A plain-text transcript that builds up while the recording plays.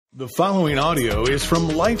The following audio is from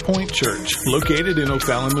Life Point Church, located in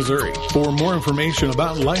O'Fallon, Missouri. For more information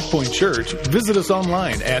about Life Point Church, visit us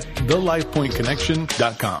online at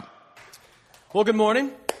thelifepointconnection.com. Well, good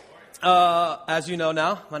morning. As you know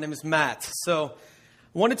now, my name is Matt. So,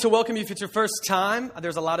 wanted to welcome you if it's your first time.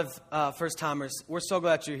 There's a lot of first-timers. We're so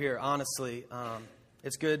glad you're here, honestly.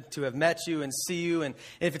 It's good to have met you and see you. And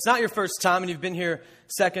if it's not your first time and you've been here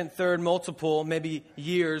second, third, multiple, maybe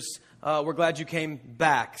years, we're glad you came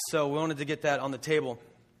back. So we wanted to get that on the table.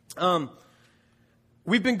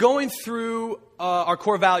 We've been going through our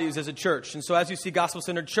core values as a church. And so as you see,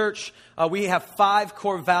 Gospel-Centered Church, we have 5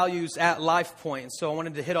 core values at Life Point. And so I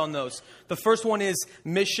wanted to hit on those. The first one is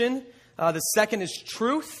mission. The second is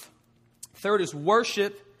truth. Third is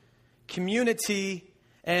worship, community,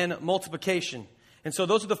 and multiplication. And so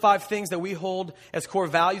those are the 5 things that we hold as core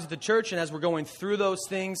values of the church. And as we're going through those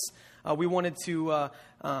things, we wanted to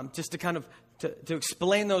just to kind of to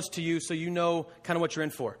explain those to you so you know kind of what you're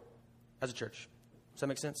in for as a church. Does that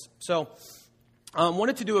make sense? So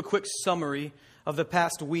wanted to do a quick summary of the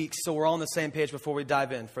past week so we're all on the same page before we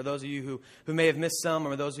dive in. For those of you who may have missed some,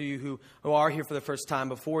 or those of you who are here for the first time,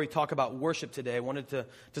 before we talk about worship today, I wanted to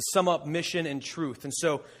sum up mission and truth. And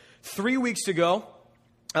so 3 weeks ago,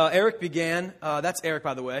 Eric began, that's Eric,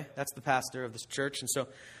 by the way, that's the pastor of this church. And so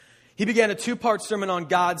he began a 2-part sermon on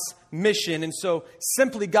God's mission. And so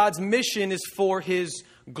simply God's mission is for His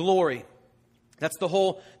glory. That's the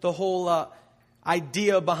whole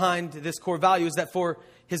idea behind this core value, is that for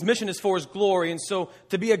His mission is for His glory. And so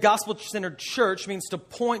to be a gospel-centered church means to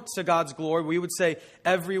point to God's glory. We would say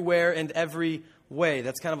everywhere and every way.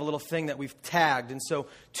 That's kind of a little thing that we've tagged. And so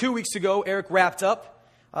 2 weeks ago, Eric wrapped up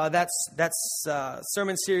that's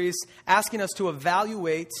sermon series asking us to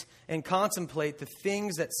evaluate and contemplate the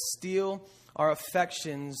things that steal our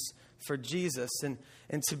affections for Jesus. And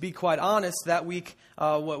to be quite honest, that week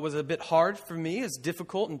what was a bit hard for me, is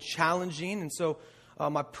difficult and challenging. And so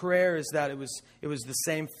my prayer is that it was the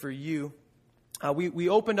same for you. We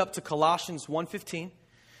opened up to Colossians 1:15,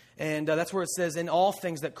 and that's where it says, "In all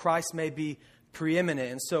things that Christ may be preeminent."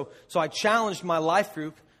 And so I challenged my life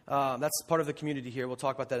group. That's part of the community here. We'll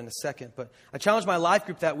talk about that in a second. But I challenged my life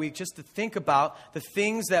group that week just to think about the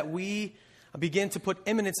things that we begin to put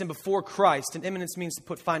eminence in before Christ. And eminence means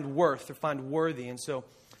to find worth or find worthy. And so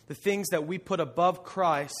the things that we put above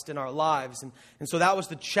Christ in our lives. And so that was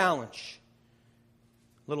the challenge.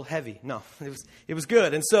 A little heavy. No, it was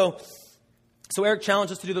good. And so Eric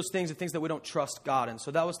challenged us to do those things, the things that we don't trust God in.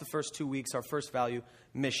 So that was the first 2 weeks, our first value,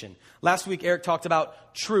 mission. Last week, Eric talked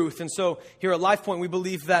about truth. And so here at Life Point, we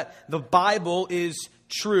believe that the Bible is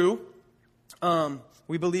true.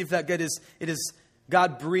 We believe that it is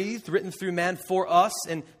God-breathed, written through man for us,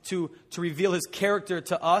 and to reveal His character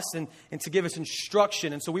to us and to give us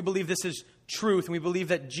instruction. And so we believe this is truth. And we believe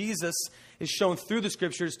that Jesus is shown through the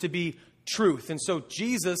Scriptures to be truth. And so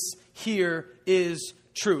Jesus here is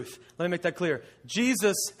truth. Let me make that clear.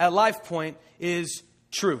 Jesus at Life Point is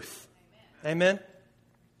truth. Amen.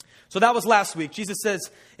 So that was last week. Jesus says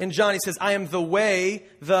in John, He says, "I am the way,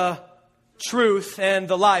 the truth, and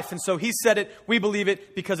the life." And so He said it. We believe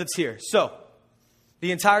it because it's here. So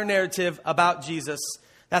the entire narrative about Jesus,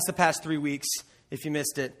 that's the past 3 weeks. If you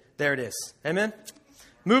missed it, there it is. Amen.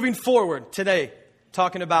 Moving forward today,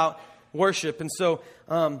 talking about worship. And so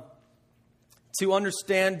to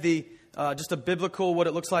understand just a biblical, what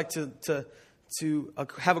it looks like to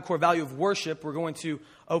have a core value of worship, we're going to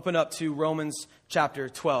open up to Romans chapter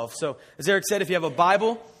 12. So as Eric said, if you have a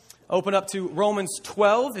Bible, open up to Romans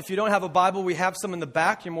 12. If you don't have a Bible, we have some in the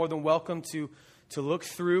back. You're more than welcome to look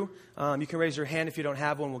through. You can raise your hand if you don't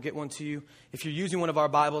have one. We'll get one to you. If you're using one of our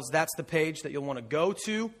Bibles, that's the page that you'll want to go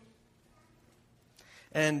to.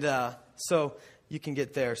 And so you can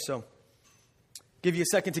get there. So give you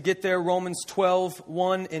a second to get there. Romans 12,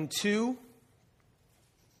 1 and 2.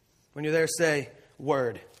 When you're there, say,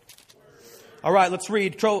 Word. All right, let's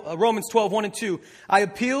read Romans 12, 1 and 2. "I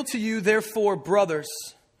appeal to you, therefore, brothers,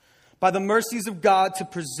 by the mercies of God, to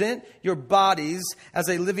present your bodies as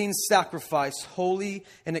a living sacrifice, holy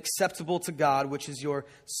and acceptable to God, which is your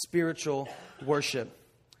spiritual worship."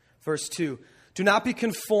 Verse 2. "Do not be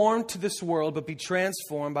conformed to this world, but be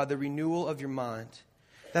transformed by the renewal of your mind,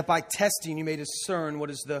 that by testing you may discern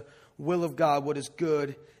what is the will of God, what is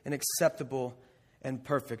good and acceptable and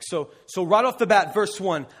perfect." So right off the bat, verse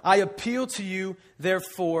 1, "I appeal to you,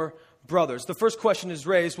 therefore, brothers." The first question is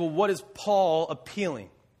raised, well, what is Paul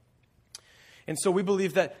appealing? And so we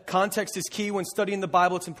believe that context is key when studying the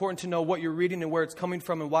Bible. It's important to know what you're reading and where it's coming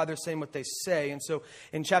from and why they're saying what they say. And so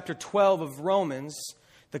in chapter 12 of Romans,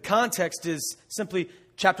 the context is simply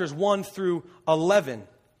chapters 1 through 11.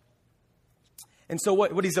 And so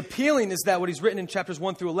what he's appealing is that what he's written in chapters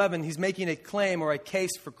 1 through 11, he's making a claim or a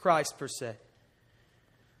case for Christ per se.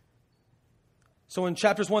 So in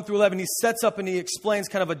chapters 1 through 11, he sets up and he explains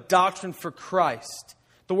kind of a doctrine for Christ.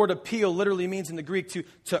 The word appeal literally means in the Greek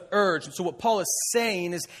to urge. And so what Paul is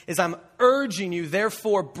saying is I'm urging you,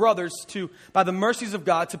 therefore, brothers, to, by the mercies of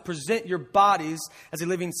God, to present your bodies as a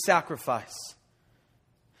living sacrifice.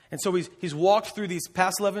 And so he's walked through these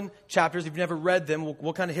past 11 chapters. If you've never read them,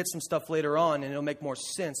 we'll kind of hit some stuff later on and it'll make more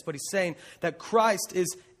sense. But he's saying that Christ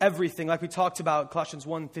is everything. Like we talked about in Colossians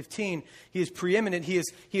 1:15, he is preeminent. He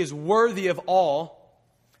is worthy of all.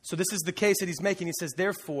 So this is the case that he's making. He says,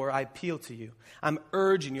 therefore, I appeal to you. I'm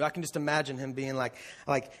urging you. I can just imagine him being like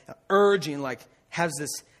urging, like has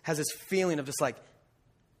this feeling of just like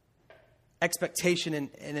expectation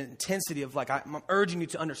and intensity of like, I'm urging you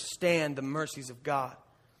to understand the mercies of God.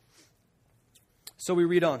 So we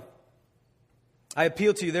read on. I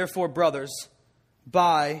appeal to you, therefore, brothers,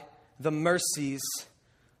 by the mercies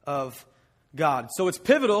of God. So it's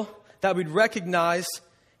pivotal that we'd recognize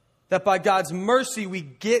that by God's mercy, we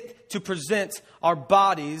get to present our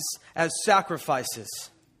bodies as sacrifices.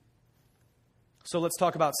 So let's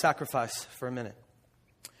talk about sacrifice for a minute.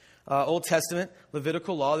 Old Testament,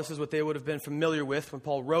 Levitical law, this is what they would have been familiar with when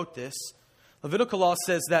Paul wrote this. Levitical law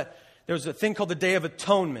says that there's a thing called the Day of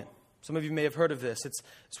Atonement. Some of you may have heard of this.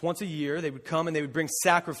 It's once a year. They would come and they would bring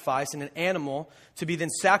sacrifice and an animal to be then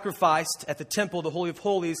sacrificed at the temple, the Holy of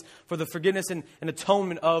Holies, for the forgiveness and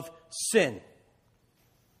atonement of sin.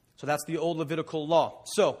 So that's the old Levitical law.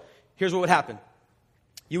 So here's what would happen.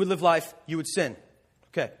 You would live life, you would sin.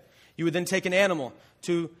 Okay. You would then take an animal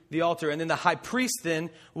to the altar, and then the high priest then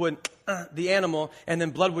would the animal, and then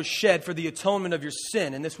blood was shed for the atonement of your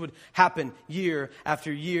sin. And this would happen year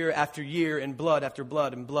after year after year, and blood after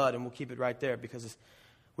blood and blood. And we'll keep it right there because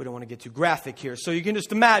we don't want to get too graphic here. So you can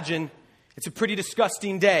just imagine it's a pretty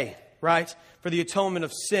disgusting day, right? For the atonement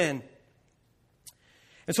of sin.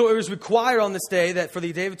 And so it was required on this day that for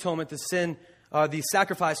the Day of Atonement, the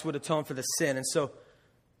sacrifice would atone for the sin. And so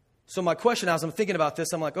my question, as I'm thinking about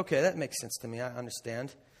this, I'm like, okay, that makes sense to me. I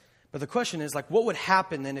understand. But the question is, like, what would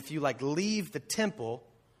happen then if you, like, leave the temple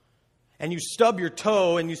and you stub your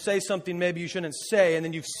toe and you say something maybe you shouldn't say, and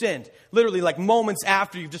then you've sinned? Literally, like, moments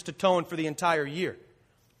after you've just atoned for the entire year.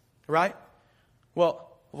 Right?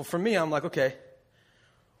 Well, for me, I'm like, okay.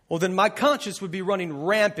 Well, then my conscience would be running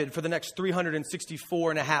rampant for the next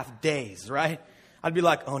 364 and a half days, right? I'd be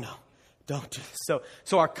like, oh, no, don't do this.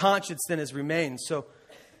 So our conscience then has remained. So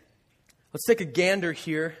let's take a gander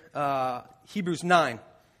here. Hebrews 9.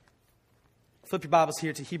 Flip your Bibles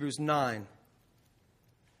here to Hebrews 9.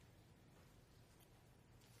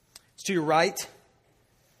 It's to your right.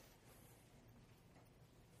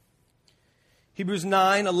 Hebrews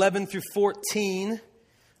 9, 11 through 14.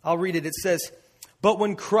 I'll read it. It says, but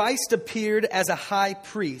when Christ appeared as a high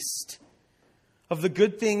priest of the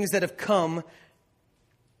good things that have come,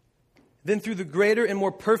 then through the greater and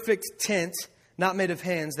more perfect tent, not made of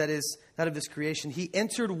hands, that is, not of this creation, he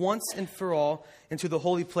entered once and for all into the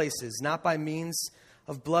holy places, not by means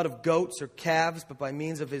of blood of goats or calves, but by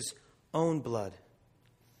means of his own blood,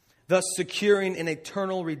 thus securing an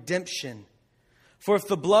eternal redemption. For if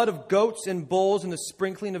the blood of goats and bulls and the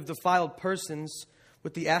sprinkling of defiled persons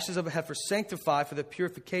with the ashes of a heifer sanctify for the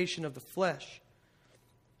purification of the flesh,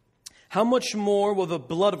 how much more will the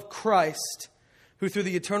blood of Christ, who through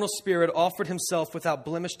the eternal Spirit offered himself without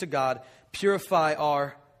blemish to God, purify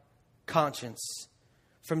our conscience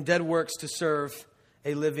from dead works to serve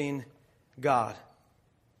a living God?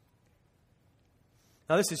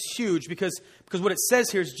 Now this is huge because what it says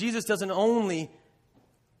here is Jesus doesn't only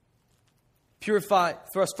purify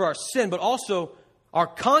for us for our sin, but also our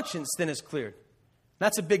conscience then is cleared.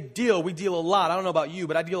 That's a big deal. We deal a lot. I don't know about you,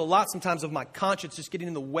 but I deal a lot sometimes of my conscience just getting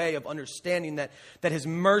in the way of understanding that his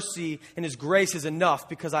mercy and his grace is enough,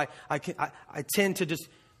 because I tend to just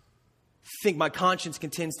think my conscience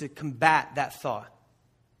tends to combat that thought.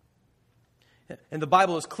 And the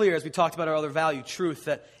Bible is clear, as we talked about our other value, truth,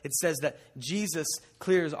 that it says that Jesus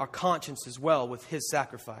clears our conscience as well with his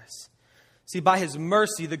sacrifice. See, by his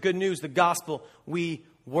mercy, the good news, the gospel, we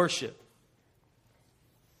worship.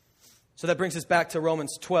 So that brings us back to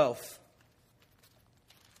Romans 12.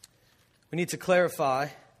 We need to clarify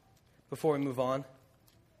before we move on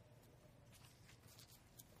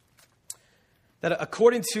that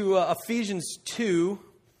according to Ephesians 2,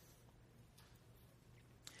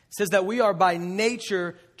 it says that we are by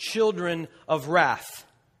nature children of wrath.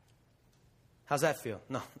 How's that feel?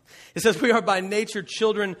 No. It says we are by nature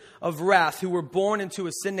children of wrath, who were born into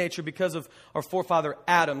a sin nature because of our forefather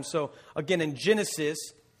Adam. So again, in Genesis,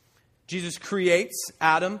 Jesus creates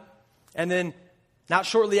Adam, and then Not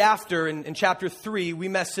shortly after, in chapter 3, we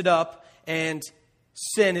messed it up and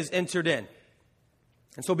sin is entered in.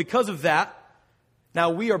 And so because of that, now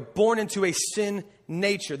we are born into a sin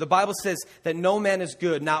nature. The Bible says that no man is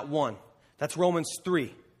good, not one. That's Romans 3.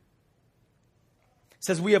 It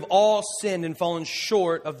says we have all sinned and fallen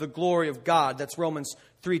short of the glory of God. That's Romans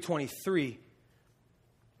 3:23.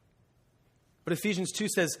 But Ephesians 2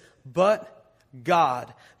 says, but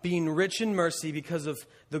God, being rich in mercy because of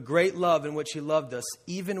the great love in which He loved us,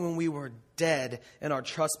 even when we were dead in our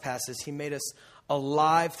trespasses, He made us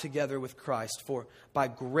alive together with Christ. For by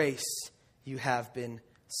grace you have been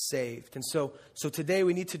saved. And so today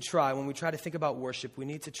we need to try, when we try to think about worship, we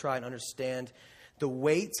need to try and understand the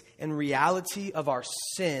weight and reality of our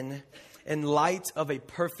sin in light of a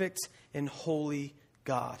perfect and holy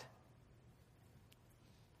God.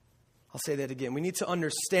 I'll say that again. We need to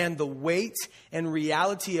understand the weight and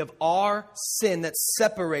reality of our sin that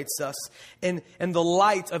separates us in the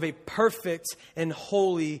light of a perfect and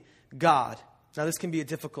holy God. Now, this can be a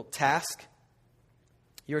difficult task.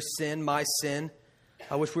 Your sin, my sin,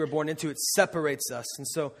 which we were born into, it separates us. And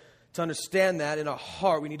so to understand that in our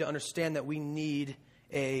heart, we need to understand that we need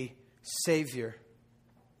a Savior.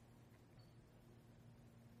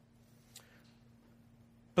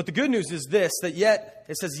 But the good news is this, that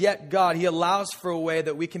yet God, He allows for a way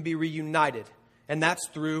that we can be reunited. And that's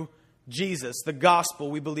through Jesus, the gospel.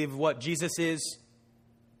 We believe what? Jesus is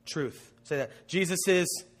truth. Say that. Jesus is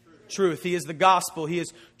truth. He is the gospel. He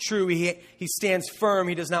is true. He stands firm.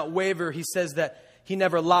 He does not waver. He says that He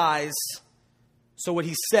never lies. So what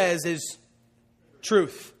He says is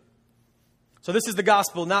truth. So this is the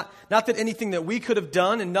gospel. Not that anything that we could have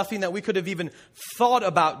done and nothing that we could have even thought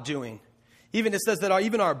about doing. Even it says that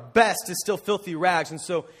even our best is still filthy rags. And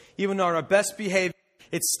so even on our best behavior,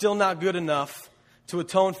 it's still not good enough to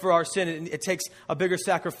atone for our sin. It takes a bigger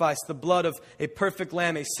sacrifice, the blood of a perfect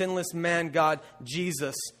lamb, a sinless man, God,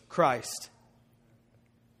 Jesus Christ.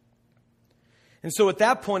 And so at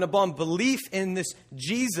that point, upon belief in this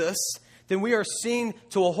Jesus, then we are seen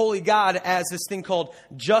to a holy God as this thing called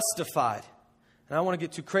justified. And I don't want to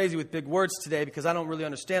get too crazy with big words today because I don't really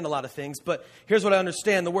understand a lot of things. But here's what I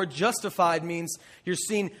understand. The word justified means you're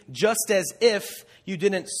seen just as if you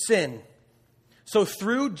didn't sin. So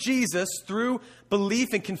through Jesus, through belief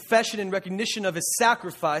and confession and recognition of His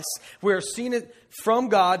sacrifice, we are seen it from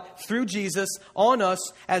God through Jesus on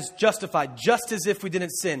us as justified, just as if we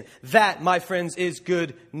didn't sin. That, my friends, is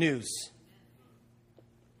good news.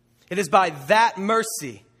 It is by that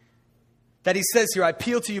mercy that He says here, I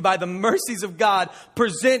appeal to you by the mercies of God,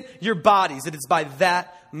 present your bodies. It is by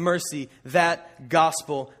that mercy, that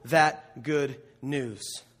gospel, that good news.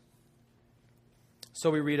 So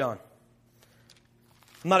we read on.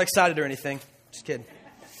 I'm not excited or anything. Just kidding.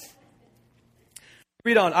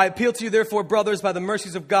 Read on. I appeal to you, therefore, brothers, by the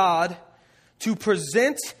mercies of God, to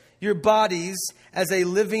present your bodies as a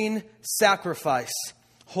living sacrifice,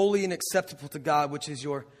 holy and acceptable to God, which is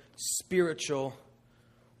your spiritual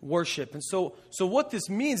worship. And so what this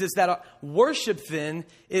means is that worship then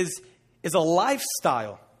is a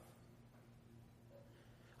lifestyle.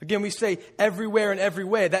 Again, we say everywhere and every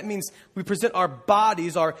way. That means we present our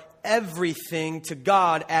bodies, our everything to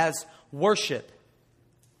God as worship.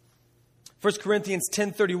 1 Corinthians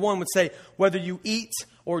 10:31 would say, whether you eat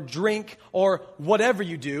or drink or whatever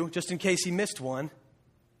you do, just in case he missed one,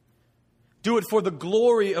 do it for the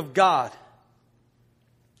glory of God.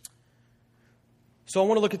 So I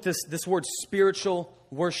want to look at this word spiritual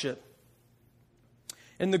worship.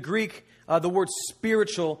 In the Greek, the word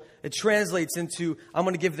spiritual, it translates into, I'm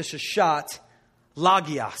going to give this a shot,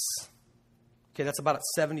 lagios. Okay, that's about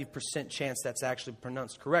a 70% chance that's actually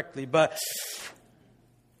pronounced correctly. But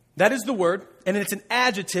that is the word, and it's an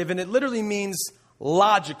adjective, and it literally means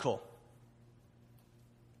logical.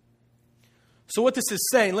 So what this is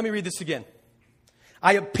saying, let me read this again.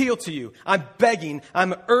 I appeal to you, I'm begging,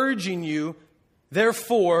 I'm urging you,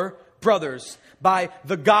 therefore, brothers, by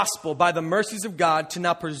the gospel, by the mercies of God, to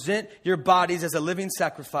now present your bodies as a living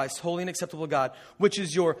sacrifice, holy and acceptable to God, which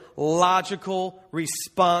is your logical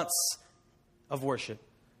response of worship.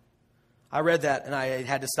 I read that and I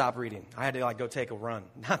had to stop reading. I had to go take a run.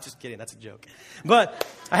 Not just kidding, that's a joke. But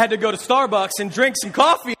I had to go to Starbucks and drink some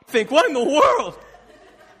coffee and think, what in the world?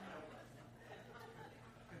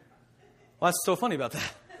 What's so funny about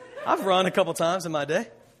that? I've run a couple times in my day.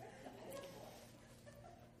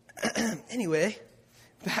 Anyway,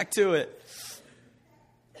 back to it.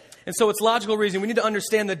 And so it's logical reason. We need to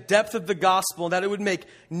understand the depth of the gospel, that it would make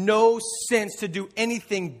no sense to do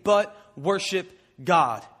anything but worship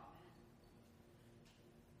God.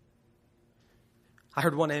 I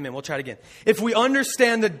heard one amen. We'll try it again. If we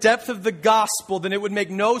understand the depth of the gospel, then it would make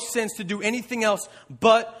no sense to do anything else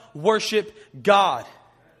but worship God.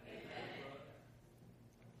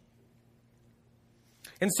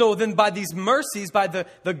 And so then by these mercies, by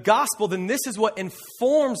the gospel, then this is what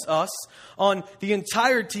informs us on the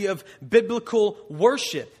entirety of biblical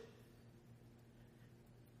worship.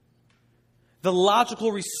 The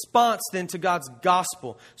logical response then to God's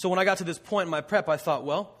gospel. So when I got to this point in my prep, I thought,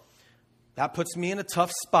 well, that puts me in a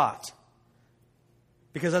tough spot.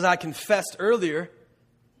 Because as I confessed earlier,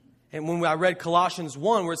 and when I read Colossians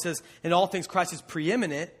 1, where it says, in all things Christ is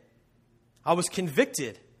preeminent, I was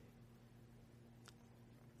convicted.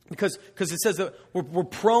 Because it says that we're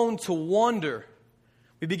prone to wander.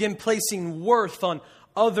 We begin placing worth on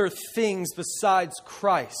other things besides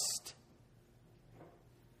Christ.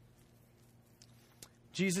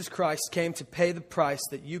 Jesus Christ came to pay the price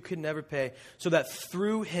that you could never pay, so that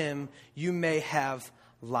through Him you may have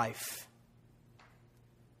life.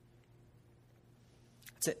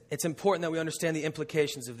 It's important that we understand the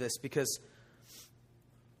implications of this, because,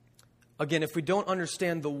 again, if we don't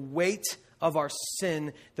understand the weight of our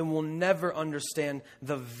sin, then we'll never understand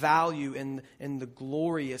the value and the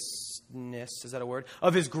gloriousness, is that a word,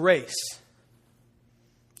 of His grace.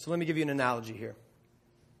 So let me give you an analogy here.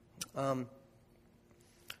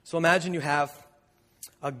 So imagine you have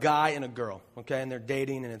a guy and a girl, okay, and they're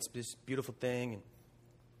dating, and it's this beautiful thing,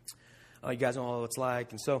 and you guys know what it's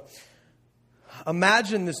like. And so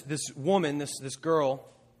imagine this woman, this girl,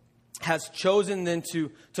 has chosen then to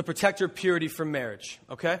protect her purity from marriage,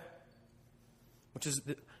 okay?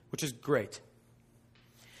 Which is great.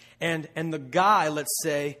 And the guy, let's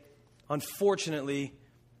say, unfortunately,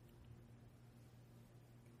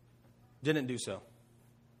 didn't do so.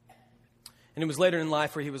 And it was later in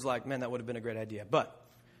life where he was like, man, that would have been a great idea. But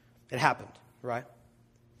it happened, right?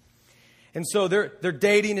 And so they're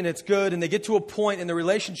dating, and it's good, and they get to a point in the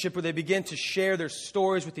relationship where they begin to share their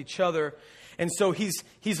stories with each other. And so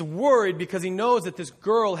he's worried because he knows that this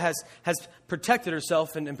girl has protected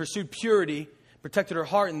herself and pursued purity, protected her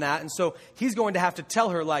heart in that. And so he's going to have to tell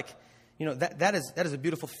her, like, you know, that is a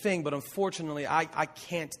beautiful thing, but unfortunately I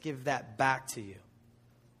can't give that back to you.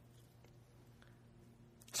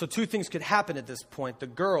 So two things could happen at this point. The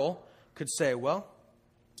girl could say, well,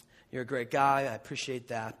 you're a great guy, I appreciate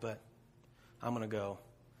that, but I'm going to go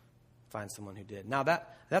find someone who did. Now that's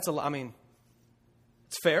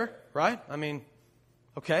it's fair, right? I mean,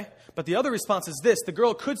 okay. But the other response is this. The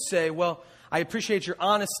girl could say, well, I appreciate your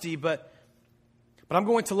honesty, but I'm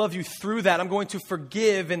going to love you through that. I'm going to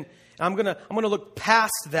forgive, and I'm going to look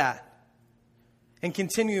past that and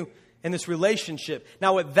continue in this relationship.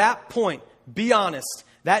 Now, at that point, be honest,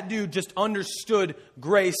 that dude just understood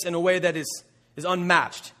grace in a way that is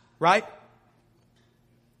unmatched, right?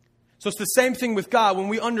 So it's the same thing with God. When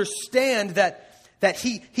we understand that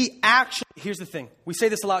he actually, here's the thing. We say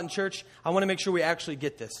this a lot in church. I want to make sure we actually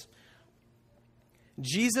get this.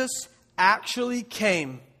 Jesus actually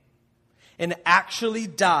came and actually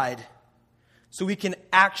died so we can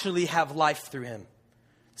actually have life through Him.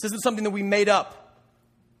 This isn't something that we made up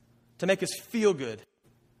to make us feel good.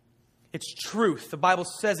 It's truth. The Bible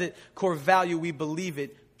says it, core value, we believe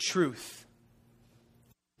it, truth.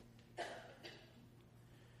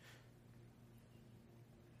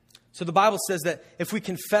 So the Bible says that if we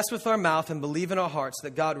confess with our mouth and believe in our hearts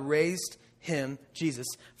that God raised Him, Jesus,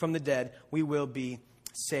 from the dead, we will be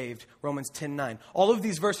saved. Romans 10:9. All of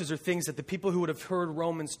these verses are things that the people who would have heard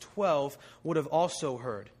Romans 12 would have also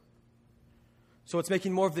heard. So it's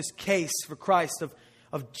making more of this case for Christ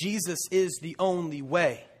of Jesus is the only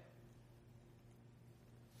way.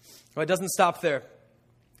 Well, it doesn't stop there.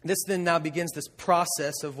 This then now begins this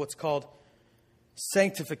process of what's called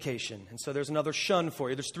sanctification. And so there's another shun for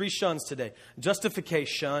you. There's 3 shuns today.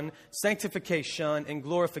 Justification, sanctification, and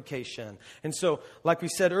glorification. And so, like we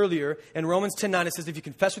said earlier, in Romans 10:9, it says, if you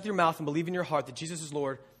confess with your mouth and believe in your heart that Jesus is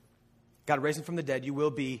Lord, God raised Him from the dead, you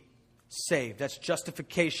will be saved. That's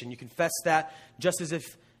justification. You confess that just as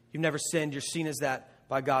if you've never sinned. You're seen as that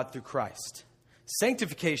by God through Christ.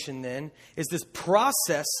 Sanctification, then, is this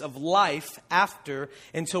process of life after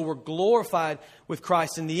until we're glorified with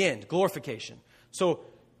Christ in the end. Glorification. So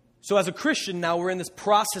as a Christian, now we're in this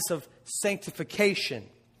process of sanctification.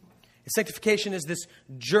 And sanctification is this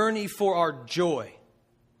journey for our joy.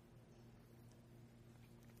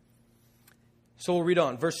 So we'll read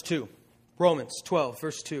on. Verse 2. Romans 12,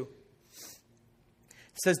 verse 2.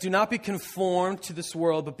 It says, do not be conformed to this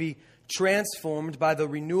world, but be transformed by the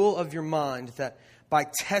renewal of your mind, that by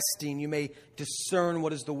testing you may discern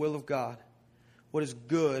what is the will of God, what is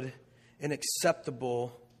good and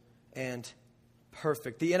acceptable and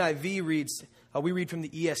perfect. The NIV reads We read from the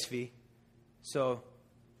ESV, so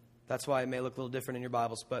that's why it may look a little different in your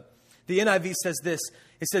Bibles. But the NIV says this.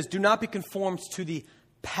 It says, do not be conformed to the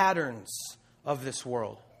patterns of this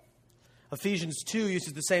world. Ephesians 2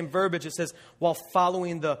 uses the same verbiage. It says, while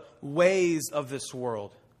following the ways of this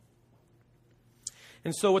world.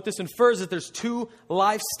 And so what this infers is that there's two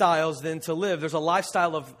lifestyles then to live. There's a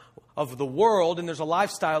lifestyle of the world, and there's a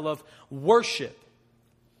lifestyle of worship.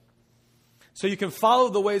 So you can follow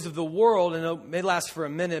the ways of the world, and it may last for a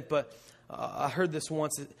minute, but I heard this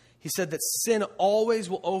once. He said that sin always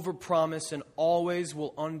will overpromise and always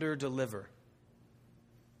will underdeliver.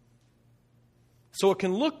 So it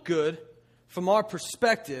can look good from our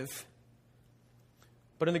perspective,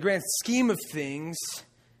 but in the grand scheme of things, it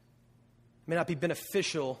may not be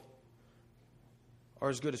beneficial or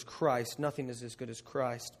as good as Christ. Nothing is as good as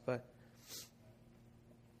Christ. But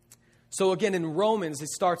so again, in Romans, it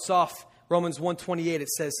starts off, Romans 1:28, it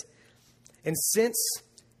says, and since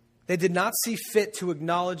they did not see fit to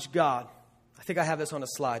acknowledge God. I think I have this on a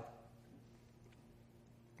slide.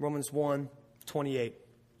 Romans 1:28.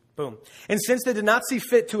 Boom. And since they did not see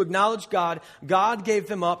fit to acknowledge God, God gave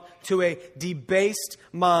them up to a debased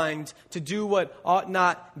mind to do what ought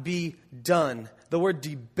not be done. The word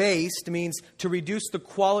debased means to reduce the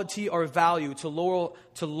quality or value, to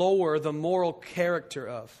lower the moral character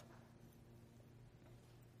of.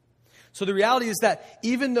 So the reality is that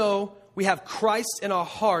even though we have Christ in our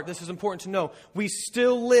heart, this is important to know, we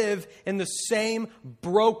still live in the same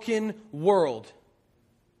broken world.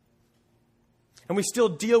 And we still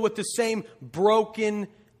deal with the same broken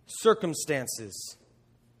circumstances.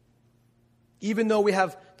 Even though we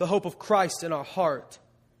have the hope of Christ in our heart.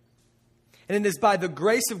 And it is by the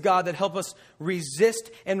grace of God that help us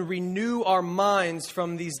resist and renew our minds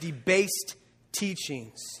from these debased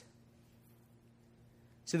teachings.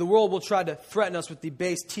 See, the world will try to threaten us with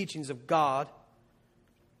debased teachings of God.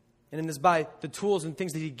 And it is by the tools and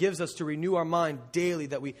things that He gives us to renew our mind daily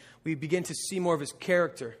that we begin to see more of His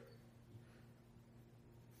character.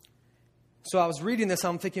 So I was reading this,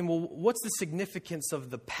 I'm thinking, well, what's the significance of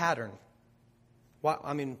the pattern?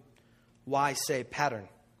 Why say pattern?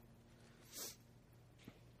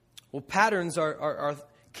 Well, patterns are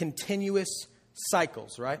continuous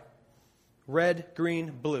cycles, right? Red,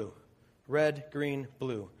 green, blue. Red, green,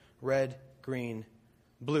 blue. Red, green,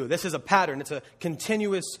 blue. This is a pattern. It's a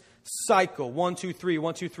continuous cycle. 1, 2, 3,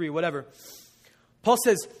 1, 2, 3, whatever. Paul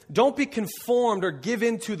says, don't be conformed or give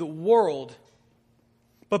in to the world,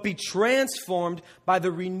 but be transformed by the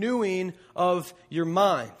renewing of your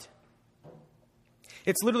mind.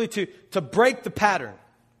 It's literally to break the pattern.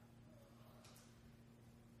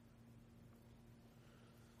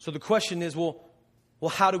 So the question is, well,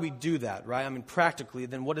 how do we do that, right? I mean, practically,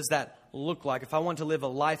 then what does that look like? If I want to live a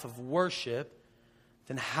life of worship,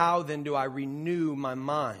 then how then do I renew my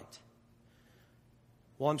mind?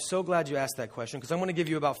 Well, I'm so glad you asked that question, because I'm going to give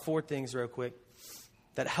you about 4 things real quick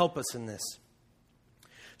that help us in this.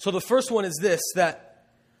 So the first one is this, that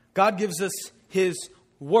God gives us His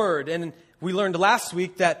Word. And we learned last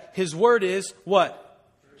week that His Word is what?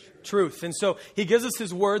 Truth. And so He gives us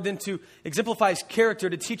His Word then to exemplify His character,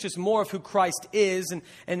 to teach us more of who Christ is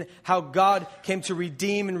and how God came to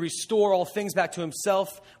redeem and restore all things back to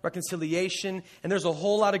Himself, reconciliation. And there's a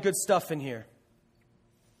whole lot of good stuff in here.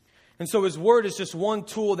 And so His Word is just one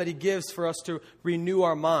tool that He gives for us to renew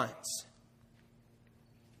our minds.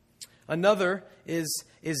 Another is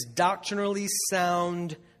doctrinally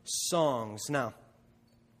sound songs. Now,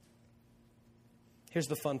 here's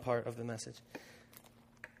the fun part of the message.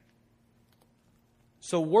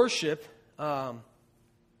 So worship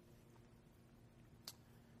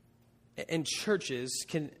in churches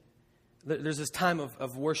there's this time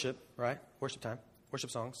of worship, right? Worship time,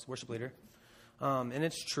 worship songs, worship leader. And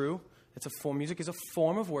it's true. Music is a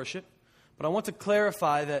form of worship. But I want to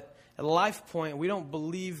clarify that at Life Point, we don't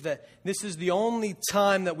believe that this is the only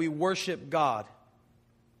time that we worship God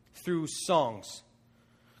through songs.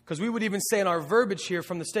 Because we would even say in our verbiage here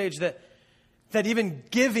from the stage that even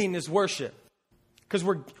giving is worship. Because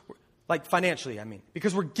we're like financially,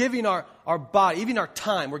 because we're giving our body, even our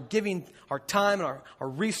time. We're giving our time and our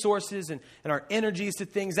resources and our energies to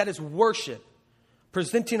things. That is worship.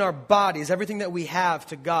 Presenting our bodies, everything that we have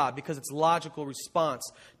to God, because it's logical response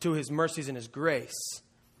to His mercies and His grace.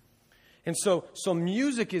 And so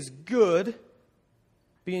music is good.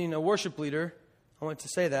 Being a worship leader, I want to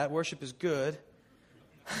say that. Worship is good.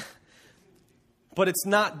 But it's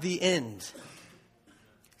not the end.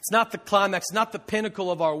 It's not the climax, not the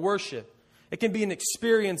pinnacle of our worship. It can be an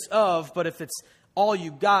experience of, but if it's all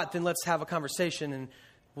you got, then let's have a conversation and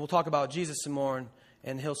we'll talk about Jesus some more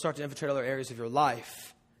and He'll start to infiltrate other areas of your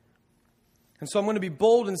life. And so I'm going to be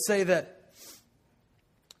bold and say that,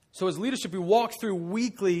 so as leadership, we walk through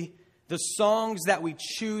weekly the songs that we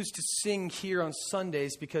choose to sing here on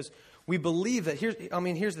Sundays because we believe that, here's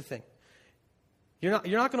the thing. You're not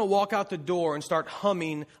going to walk out the door and start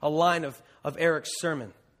humming a line of Eric's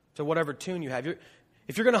sermon to whatever tune you have.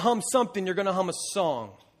 If you're going to hum something, you're going to hum a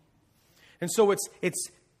song. And so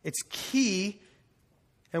it's key,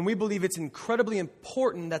 and we believe it's incredibly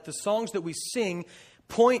important that the songs that we sing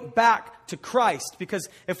point back to Christ. Because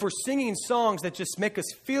if we're singing songs that just make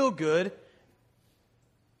us feel good,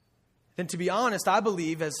 then to be honest, I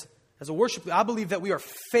believe as a worship, I believe that we are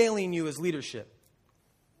failing you as leadership.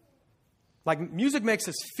 Like, music makes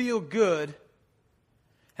us feel good,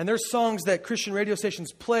 and there's songs that Christian radio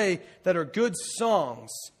stations play that are good songs.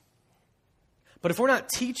 But if we're not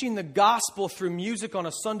teaching the gospel through music on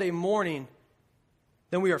a Sunday morning,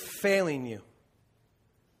 then we are failing you.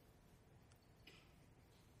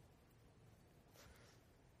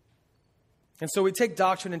 And so we take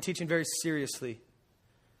doctrine and teaching very seriously.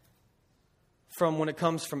 From when it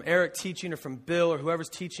comes from Eric teaching or from Bill or whoever's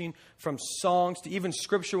teaching, from songs to even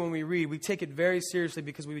scripture when we read, we take it very seriously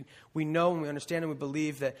because we know and we understand and we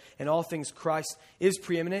believe that in all things Christ is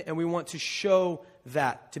preeminent, and we want to show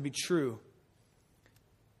that to be true.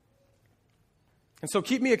 And so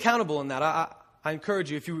keep me accountable in that. I encourage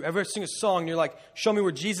you, if you ever sing a song and you're like, show me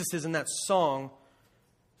where Jesus is in that song,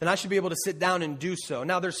 then I should be able to sit down and do so.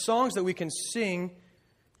 Now, there's songs that we can sing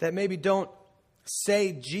that maybe don't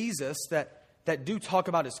say Jesus, that do talk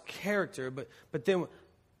about his character, but then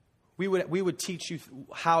we would teach you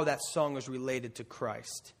how that song is related to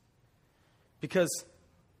Christ. Because,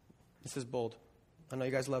 this is bold. I know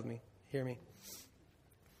you guys love me. Hear me.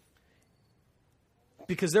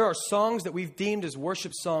 Because there are songs that we've deemed as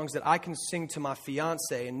worship songs that I can sing to my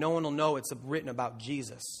fiance and no one will know it's written about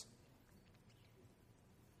Jesus.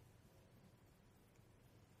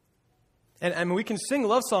 And we can sing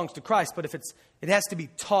love songs to Christ, but if it has to be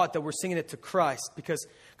taught that we're singing it to Christ, because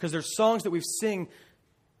there's songs that we sing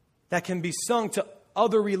that can be sung to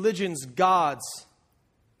other religions' gods,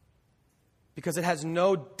 because it has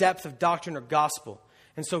no depth of doctrine or gospel.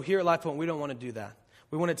 And so here at Life Point, we don't want to do that.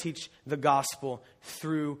 We want to teach the gospel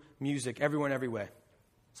through music, everywhere and every way.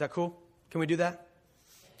 Is that cool? Can we do that?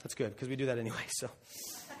 That's good, because we do that anyway. So,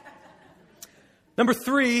 number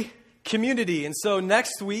 3, community. And so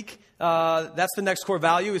next week, that's the next core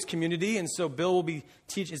value is community. And so Bill will be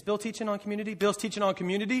teaching. Is Bill teaching on community? Bill's teaching on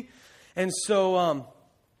community. And so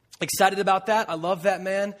excited about that. I love that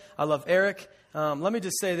man. I love Eric. Let me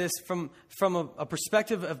just say this from a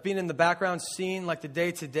perspective of being in the background, seeing like the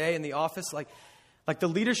day to day in the office, like the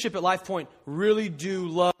leadership at Life Point really do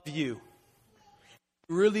love you.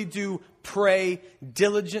 Really do pray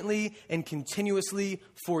diligently and continuously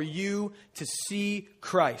for you to see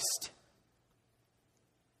Christ.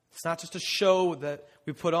 It's not just a show that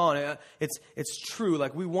we put on. It's true.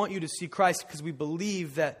 Like, we want you to see Christ because we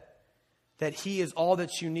believe that he is all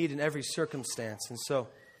that you need in every circumstance. And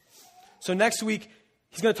so next week,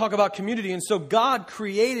 he's going to talk about community. And so God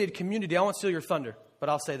created community. I won't steal your thunder, but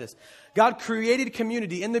I'll say this. God created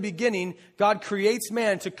community. In the beginning, God creates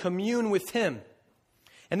man to commune with him.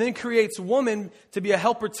 And then creates woman to be a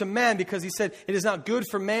helper to man, because he said it is not good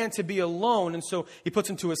for man to be alone. And so he puts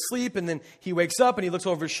him to a sleep, and then he wakes up and he looks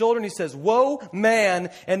over his shoulder and he says, "Whoa, man."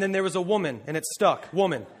 And then there was a woman, and it stuck,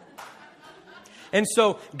 woman. And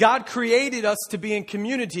so God created us to be in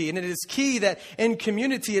community. And it is key that in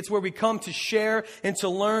community, it's where we come to share and to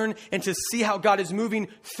learn and to see how God is moving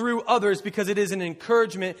through others, because it is an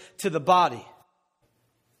encouragement to the body.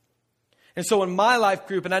 And so in my life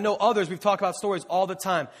group, and I know others, we've talked about stories all the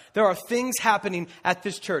time. There are things happening at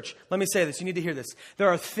this church. Let me say this. You need to hear this. There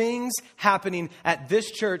are things happening at this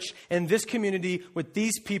church, in this community, with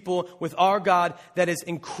these people, with our God, that is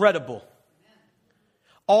incredible.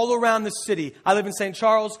 All around the city. I live in St.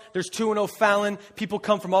 Charles. There's 2 in O'Fallon. People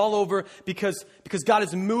come from all over because God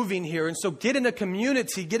is moving here. And so get in a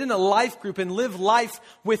community, get in a life group, and live life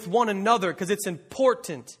with one another, because it's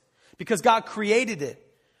important. Because God created it.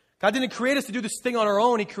 God didn't create us to do this thing on our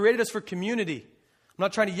own. He created us for community. I'm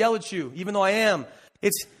not trying to yell at you, even though I am.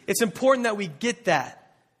 It's important that we get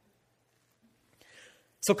that.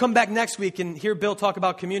 So come back next week and hear Bill talk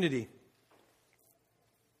about community.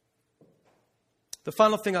 The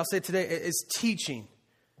final thing I'll say today is teaching.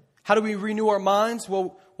 How do we renew our minds?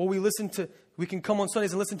 Well, we can come on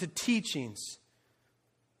Sundays and listen to teachings.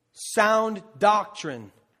 Sound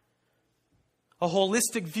doctrine. A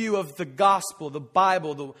holistic view of the gospel, the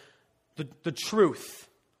Bible, the truth.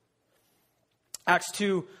 Acts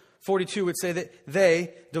 2:42 would say that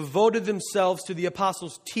they devoted themselves to the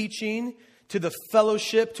apostles' teaching, to the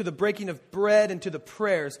fellowship, to the breaking of bread, and to the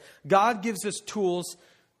prayers. God gives us tools,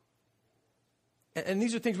 and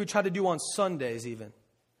these are things we try to do on Sundays even.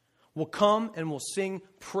 We'll come and we'll sing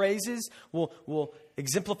praises. We'll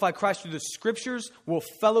exemplify Christ through the Scriptures. We'll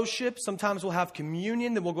fellowship. Sometimes we'll have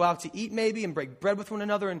communion. Then we'll go out to eat maybe and break bread with one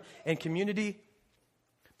another in community.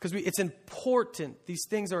 Because it's important. These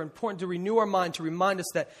things are important to renew our mind, to remind us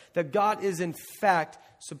that God is in fact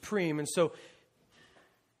supreme. And so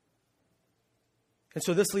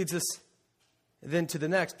this leads us then to the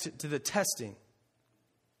next, to the testing.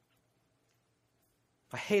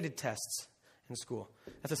 I hated tests in school.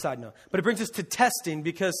 That's a side note. But it brings us to testing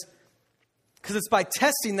because it's by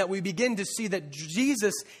testing that we begin to see that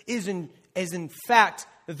Jesus is in fact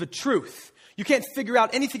the truth. You can't figure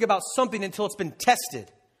out anything about something until it's been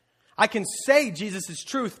tested. I can say Jesus is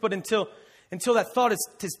truth, but until that thought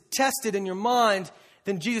is tested in your mind,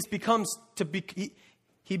 then Jesus becomes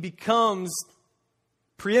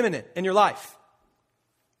preeminent in your life.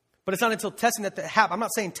 But it's not until testing that happens. I'm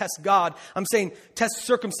not saying test God. I'm saying test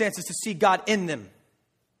circumstances to see God in them.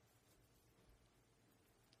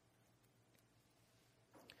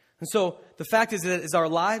 And so the fact is that as our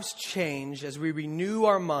lives change, as we renew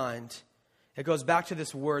our mind, it goes back to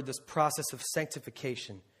this word, this process of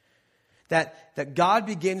sanctification. That God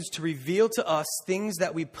begins to reveal to us things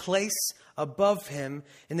that we place above Him,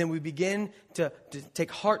 and then we begin to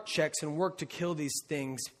take heart checks and work to kill these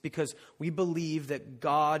things because we believe that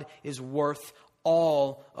God is worth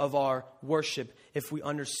all of our worship if we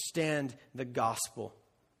understand the gospel.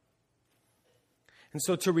 And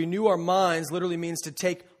so to renew our minds literally means to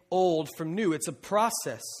take old from new. It's a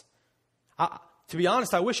process. To be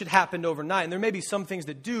honest, I wish it happened overnight, and there may be some things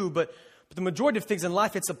that do, but the majority of things in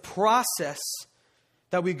life, it's a process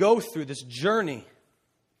that we go through, this journey.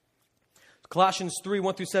 Colossians 3,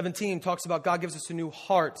 1 through 17 talks about God gives us a new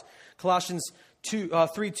heart. Colossians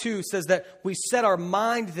 3:2 says that we set our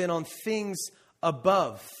mind then on things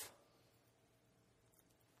above.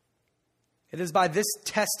 It is by this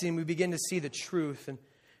testing we begin to see the truth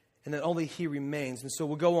and that only He remains. And so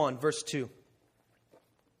we'll go on, verse 2. It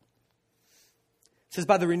says,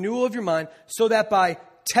 by the renewal of your mind, so that by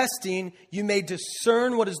testing, you may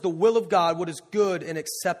discern what is the will of God, what is good and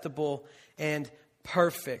acceptable and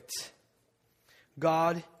perfect.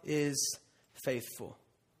 God is faithful.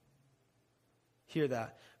 Hear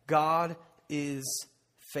that. God is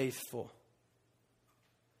faithful.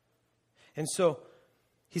 And so,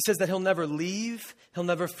 He says that He'll never leave, He'll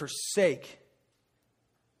never forsake.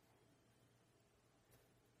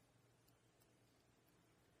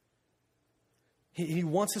 He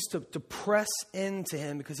wants us to press into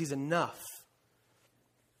Him because He's enough.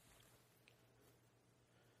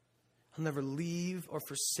 He'll never leave or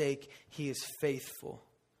forsake. He is faithful.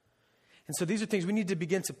 And so these are things we need to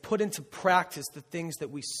begin to put into practice, the things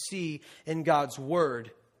that we see in God's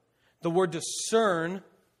Word. The word discern,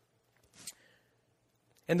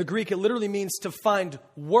 in the Greek, it literally means to find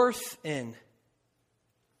worth in.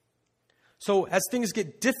 So as things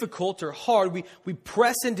get difficult or hard, we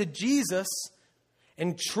press into Jesus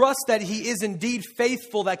and trust that He is indeed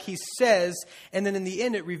faithful like He says. And then in the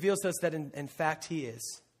end, it reveals to us that in fact He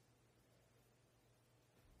is.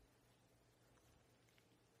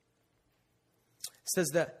 It says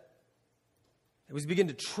that as we begin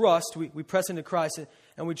to trust, we press into Christ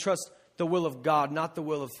and we trust the will of God, not the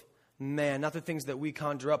will of man, not the things that we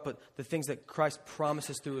conjure up, but the things that Christ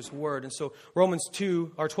promises through His Word. And so Romans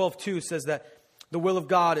 12:2 says that the will of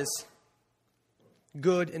God is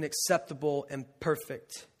good and acceptable and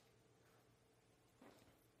perfect.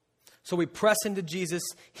 So we press into Jesus.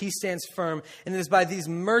 He stands firm. And it is by these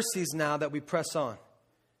mercies now that we press on.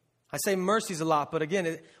 I say mercies a lot, but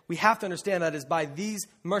again, we have to understand that it's by these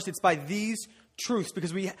mercies, it's by these truths,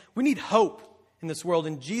 because we need hope in this world,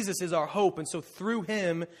 and Jesus is our hope. And so through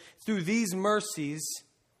Him, through these mercies,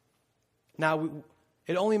 now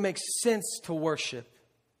it only makes sense to worship.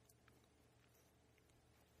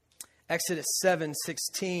 Exodus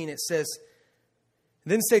 7:16, it says,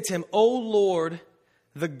 then say to him, O Lord,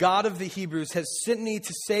 the God of the Hebrews, has sent me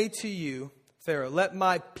to say to you, Pharaoh, let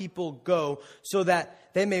my people go so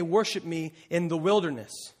that they may worship me in the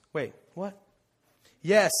wilderness. Wait, what?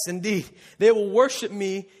 Yes, indeed. They will worship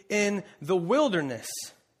me in the wilderness.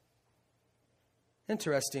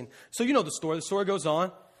 Interesting. So you know the story. The story goes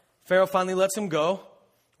on. Pharaoh finally lets him go,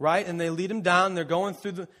 right? And they lead him down. They're going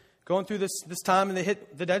through this time, and they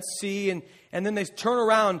hit the Dead Sea. And then they turn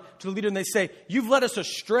around to the leader and they say, you've led us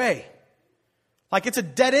astray. Like it's a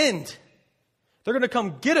dead end. They're going to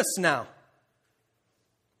come get us now.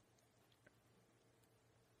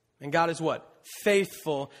 And God is what?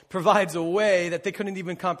 faithful, provides a way that they couldn't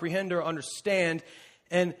even comprehend or understand.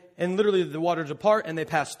 And literally the waters apart and they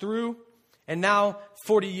pass through. And now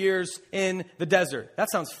 40 years in the desert. That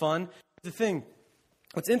sounds fun. The thing,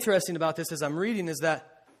 what's interesting about this as I'm reading is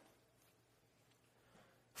that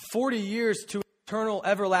 40 years to eternal,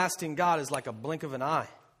 everlasting God is like a blink of an eye.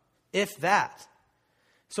 If that.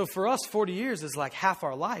 So for us, 40 years is like half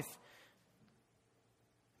our life.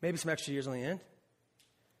 Maybe some extra years on the end.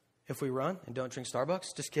 If we run and don't drink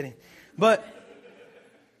Starbucks. Just kidding. But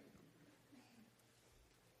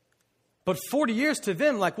 40 years to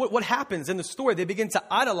them, like what happens in the story? They begin to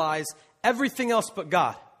idolize everything else but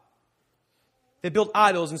God. They build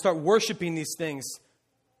idols and start worshiping these things.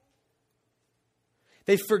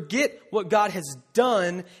 They forget what God has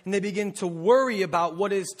done and they begin to worry about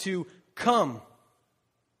what is to come.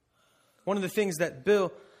 One of the things that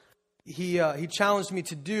Bill, he challenged me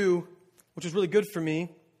to do, which was really good for me,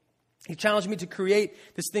 he challenged me to create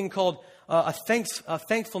this thing called a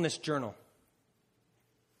thankfulness journal.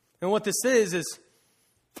 And what this is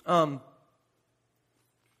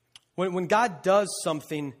when God does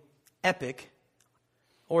something epic,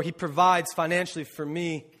 or He provides financially for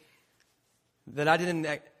me that I didn't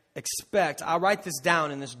expect, I write this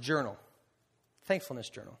down in this journal, thankfulness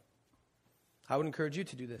journal. I would encourage you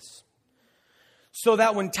to do this. So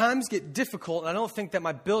that when times get difficult, and I don't think that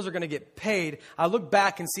my bills are going to get paid, I look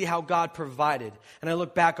back and see how God provided, and I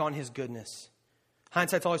look back on His goodness.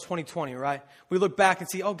 Hindsight's always 20/20, right? We look back and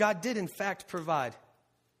see, oh, God did in fact provide.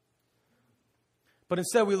 But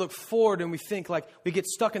instead we look forward and we think like we get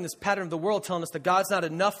stuck in this pattern of the world telling us that God's not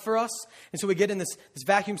enough for us. And so we get in this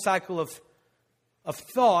vacuum cycle of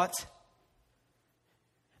thought.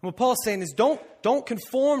 And what Paul's saying is don't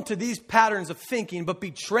conform to these patterns of thinking, but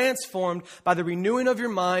be transformed by the renewing of your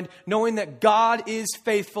mind, knowing that God is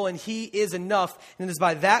faithful and He is enough. And it is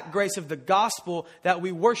by that grace of the gospel that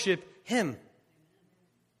we worship Him.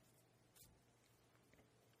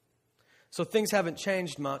 So things haven't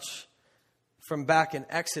changed much from back in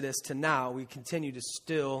Exodus to now. We continue to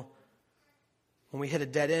still, when we hit a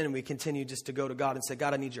dead end, we continue just to go to God and say,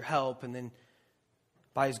 God, I need your help. And then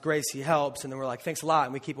by His grace, He helps. And then we're like, thanks a lot.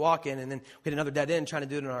 And we keep walking. And then we hit another dead end trying to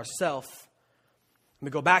do it in ourselves. And we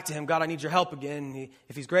go back to Him, God, I need your help again. And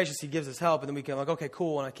if He's gracious, He gives us help. And then we can like, okay,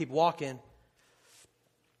 cool. And I keep walking.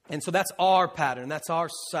 And so that's our pattern. That's our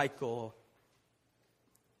cycle.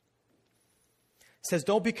 It says,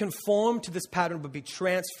 don't be conformed to this pattern, but be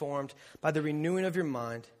transformed by the renewing of your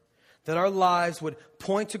mind, that our lives would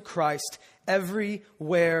point to Christ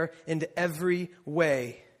everywhere and every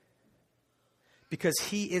way, because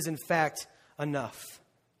He is in fact enough.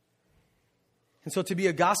 And so to be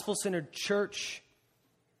a gospel-centered church,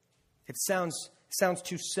 it sounds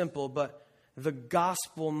too simple, but the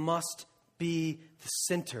gospel must be the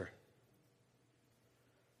center.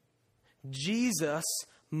 Jesus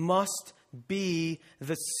must be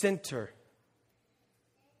the center.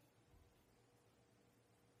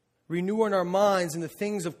 Renewing our minds in the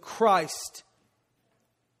things of Christ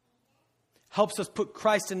helps us put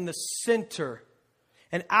Christ in the center.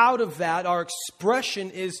 And out of that, our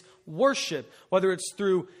expression is worship, whether it's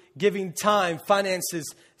through giving time,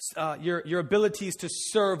 finances, your abilities to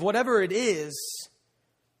serve, whatever it is.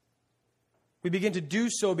 We begin to do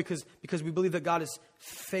so because we believe that God is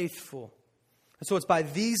faithful. And so it's by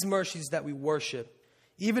these mercies that we worship,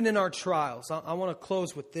 even in our trials. I want to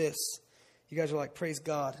close with this. You guys are like, praise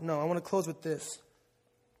God. No, I want to close with this.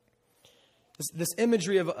 This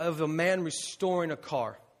imagery of a man restoring a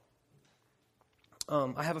car.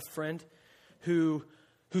 I have a friend who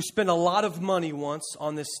spent a lot of money once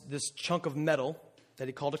on this chunk of metal that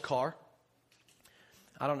he called a car.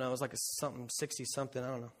 I don't know, it was like something 60-something, I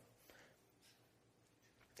don't know.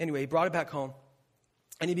 Anyway, he brought it back home.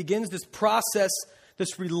 And he begins this process,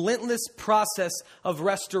 this relentless process of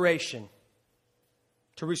restoration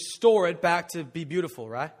to restore it back to be beautiful,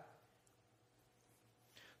 right?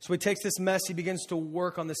 So he takes this mess, he begins to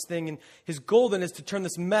work on this thing, and his goal then is to turn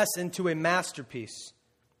this mess into a masterpiece.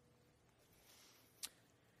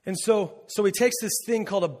 And so he takes this thing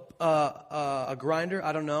called a grinder.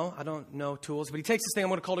 I don't know tools, but he takes this thing,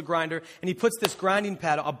 I'm going to call it a grinder, and he puts this grinding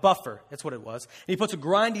pad, a buffer, that's what it was, and he puts a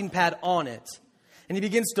grinding pad on it. And he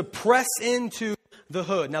begins to press into the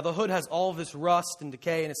hood. Now, the hood has all of this rust and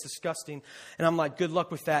decay, and it's disgusting. And I'm like, good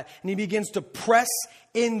luck with that. And he begins to press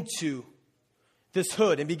into this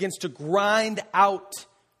hood and begins to grind out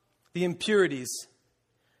the impurities.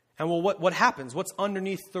 And well, what happens? What's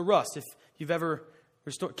underneath the rust? If you've ever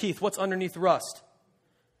restored... Keith, what's underneath the rust?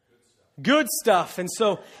 Good stuff. And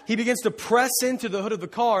so he begins to press into the hood of the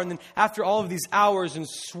car. And then after all of these hours and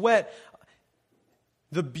sweat...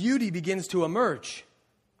 the beauty begins to emerge.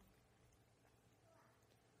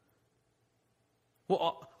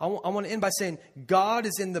 Well, I want to end by saying God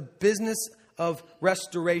is in the business of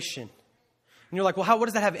restoration. And you're like, well, what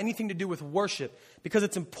does that have anything to do with worship? Because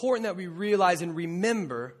it's important that we realize and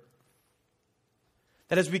remember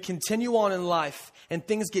that as we continue on in life and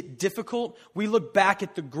things get difficult, we look back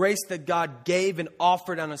at the grace that God gave and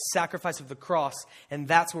offered on a sacrifice of the cross, and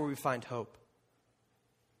that's where we find hope.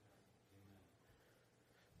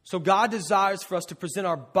 So God desires for us to present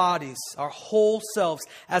our bodies, our whole selves,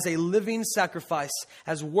 as a living sacrifice,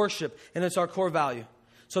 as worship, and it's our core value.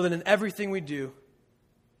 So that in everything we do,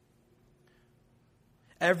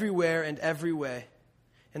 everywhere and every way,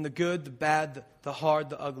 in the good, the bad, the hard,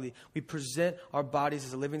 the ugly, we present our bodies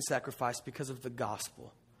as a living sacrifice because of the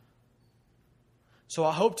gospel. So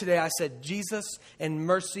I hope today I said Jesus and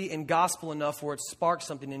mercy and gospel enough where it sparks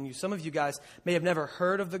something in you. Some of you guys may have never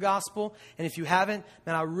heard of the gospel. And if you haven't,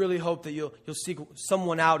 then I really hope that you'll seek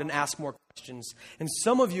someone out and ask more questions. And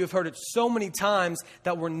some of you have heard it so many times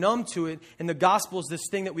that we're numb to it. And the gospel is this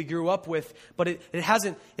thing that we grew up with, but it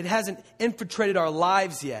hasn't infiltrated our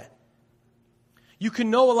lives yet. You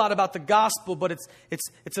can know a lot about the gospel, but it's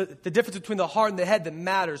the difference between the heart and the head that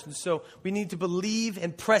matters. And so we need to believe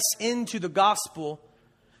and press into the gospel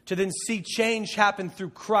to then see change happen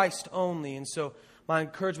through Christ only. And so my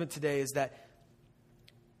encouragement today is that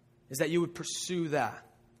you would pursue that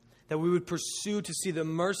we would pursue to see the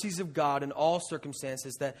mercies of God in all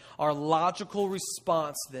circumstances, that our logical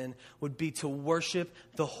response then would be to worship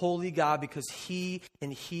the holy God because He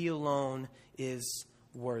and He alone is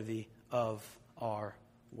worthy of our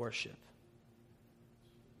worship.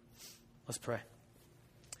 Let's pray.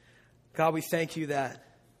 God, we thank you that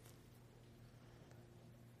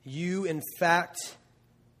you, in fact,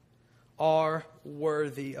 are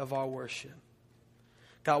worthy of our worship.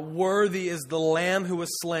 God, worthy is the Lamb who was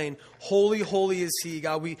slain. Holy, holy is He.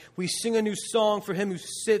 God, we sing a new song for Him who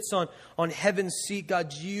sits on heaven's seat.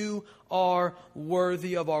 God, you are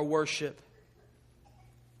worthy of our worship.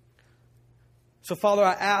 So, Father,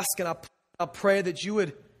 I ask and I pray that you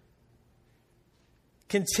would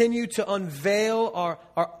continue to unveil our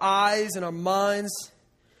eyes and our minds.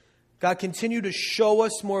 God, continue to show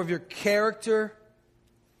us more of your character.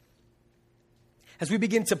 As we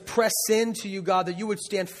begin to press into you, God, that you would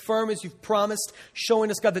stand firm as you've promised, showing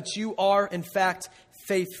us, God, that you are, in fact,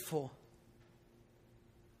 faithful.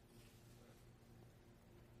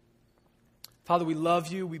 Father, we love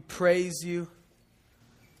you. We praise you.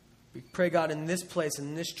 We pray, God, in this place,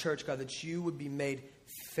 in this church, God, that you would be made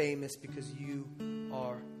famous because you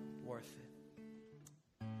are